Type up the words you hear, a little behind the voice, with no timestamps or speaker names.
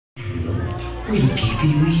will give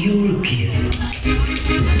you your gift.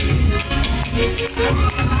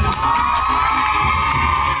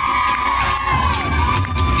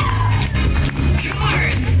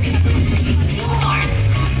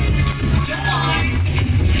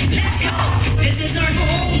 This is our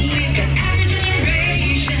home, we've got every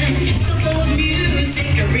generation, so full of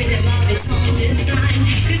music, a rhythm of its own design.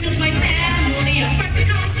 This is my family, a perfect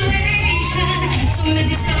constellation, so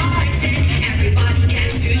many stars and everybody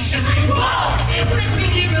gets to shine. Whoa! Let's be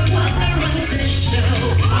clear of what runs the show.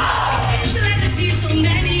 Whoa! She led us here so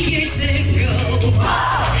many years ago.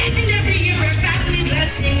 Whoa! And every year our family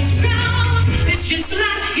blessings grow. It's just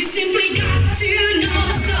life, you simply got to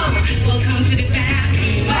know. So, welcome to the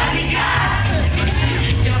family, Madrigal.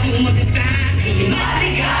 The home of the family,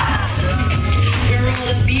 Madrigal. Where all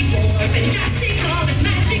the people are fantastical and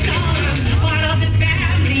magical. Part of the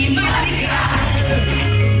family, Madrigal.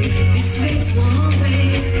 This waits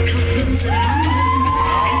always, help those around us.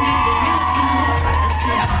 And make the miracle that's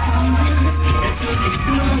left from us. That something's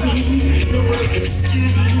growing, the world keeps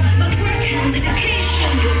turning. But work and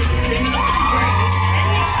education will put them up and burn. And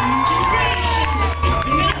next generation will stop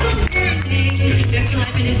the miracle burning. That's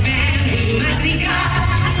life in the family, Madrigal.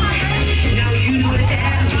 Now you know the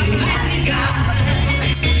family, Madrigal.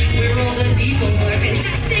 Where all the people are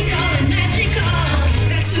fantastical and magical.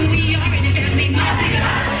 That's who we are in the family,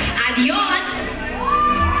 Madrigal. Adios!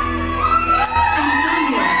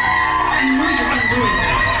 Antonio, I know you can do it.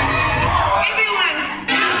 Everyone!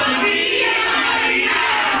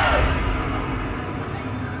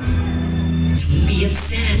 Don't be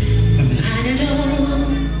upset or mad at all.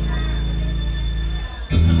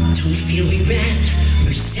 Don't feel regret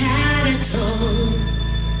or sad at all.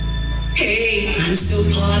 Hey, I'm still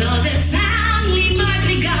part of the family,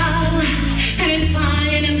 Madrigal. And I'm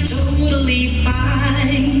fine, I'm totally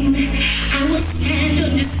fine. I will stand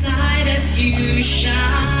on the side as you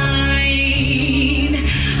shine.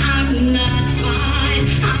 I'm not fine,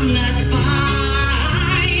 I'm not fine.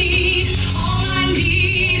 All I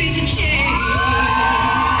need is a change. All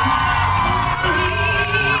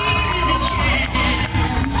I need is a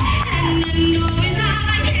chance. And I know as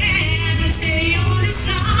I can stay on the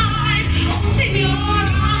side. Open your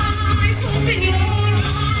eyes, open your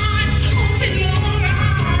eyes, open your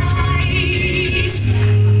eyes.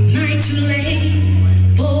 Not too late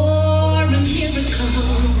for a miracle.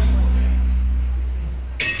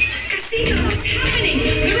 Casino, what's happening?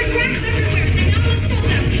 There are cracks everywhere, and I must tell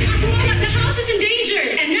them. Aquila, the house is in danger.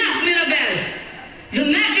 Enough, Mirabel. The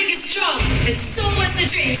magic is strong, and so was the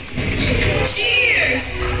drinks. Cheers!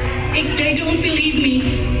 If they don't believe me,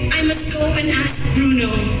 I must go and ask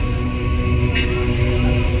Bruno.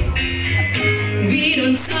 We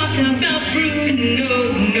don't talk about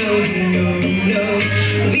Bruno, no, no, no.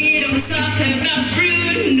 We don't talk about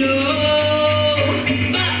Bruno.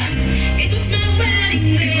 But it was my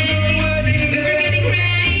wedding day. We were getting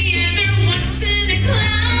ready and there wasn't a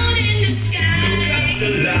cloud in the sky. So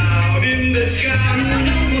loud in the sky.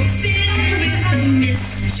 Bruno walks in with a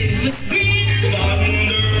mischievous grin.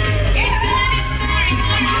 Thunder. It's a design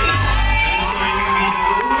on my mind.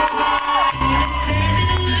 Bruno says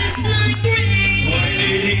it looks like rain. Why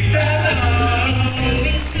did he tell us?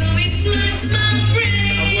 So it floods my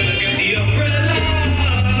brain. I wanna get the umbrella.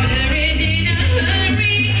 Buried in a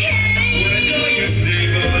hurricane. Wanna do your thing,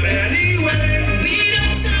 but anyway. We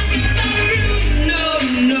don't talk about Bruno, no,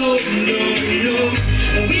 no, no.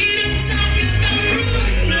 We don't talk about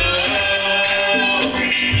Bruno.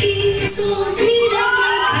 He told me that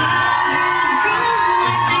my power would grow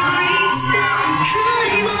like the grapes that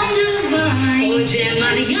thrive on the vine. Oh,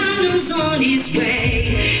 Mariano's on his way.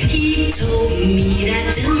 He told me that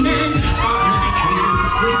the man of my dreams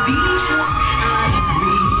would be just out of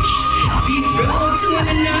reach, betrothed to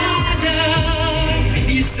another.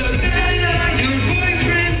 Isabella, your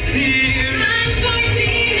boyfriend's here. Time for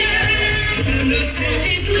dinner. Bruno says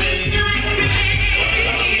it looks like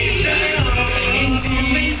rain. And told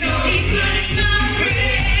me so he floods my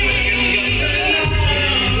brain.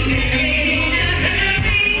 Buried in a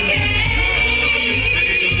hurricane.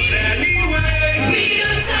 We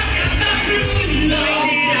don't talk about Bruno.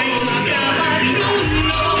 Did I talk about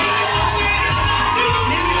Bruno?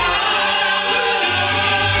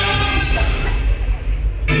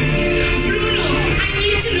 Bruno, I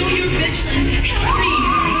need to know your vision. Help me.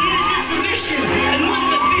 What is just a vision? And what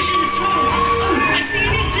if a vision is wrong? Oh, I see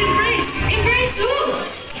you need to embrace. Embrace who?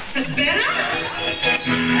 Isabella?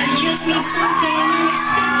 I just need something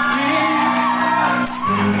unexpected.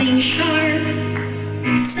 Something sharp.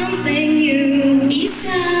 Something new.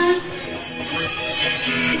 Isa.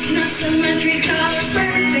 It's not symmetrical or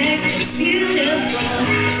perfect. It's beautiful.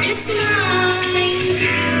 It's mine.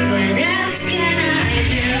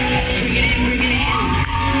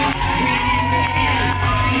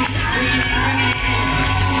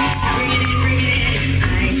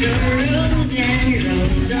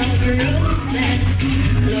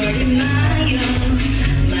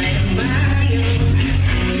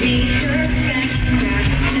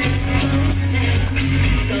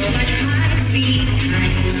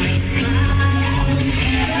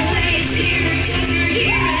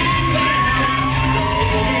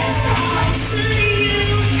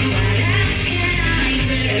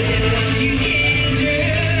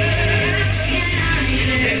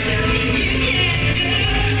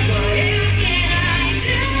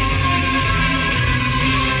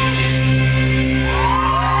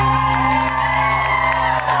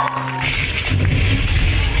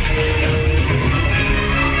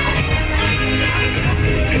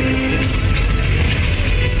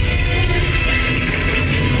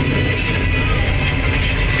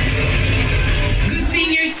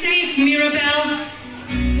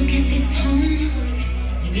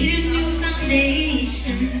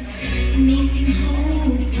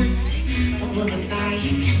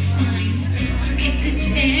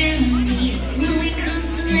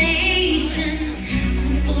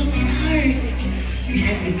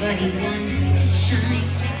 Everybody wants to shine.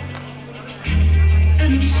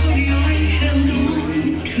 And I'm sorry I held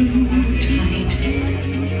on too tight.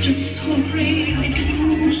 Just so afraid I'd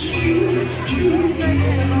lose you too. The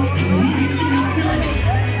miracle is not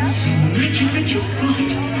so magic that you've got.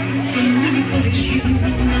 The miracle is you,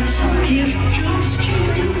 not some gift, just you.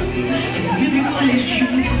 The miracle is you,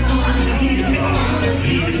 all of you, all of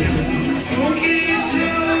you. Okay, so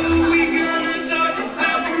we gonna talk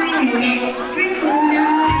about Bruno. It's Bruno.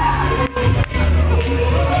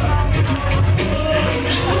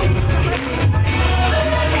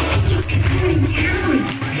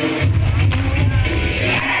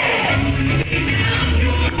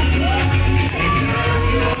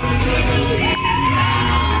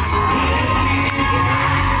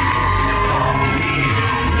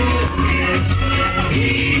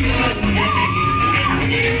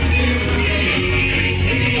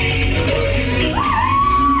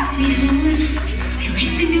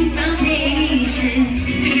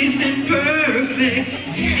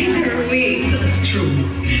 That's true.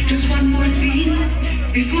 Just one more thing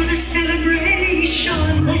before the celebration.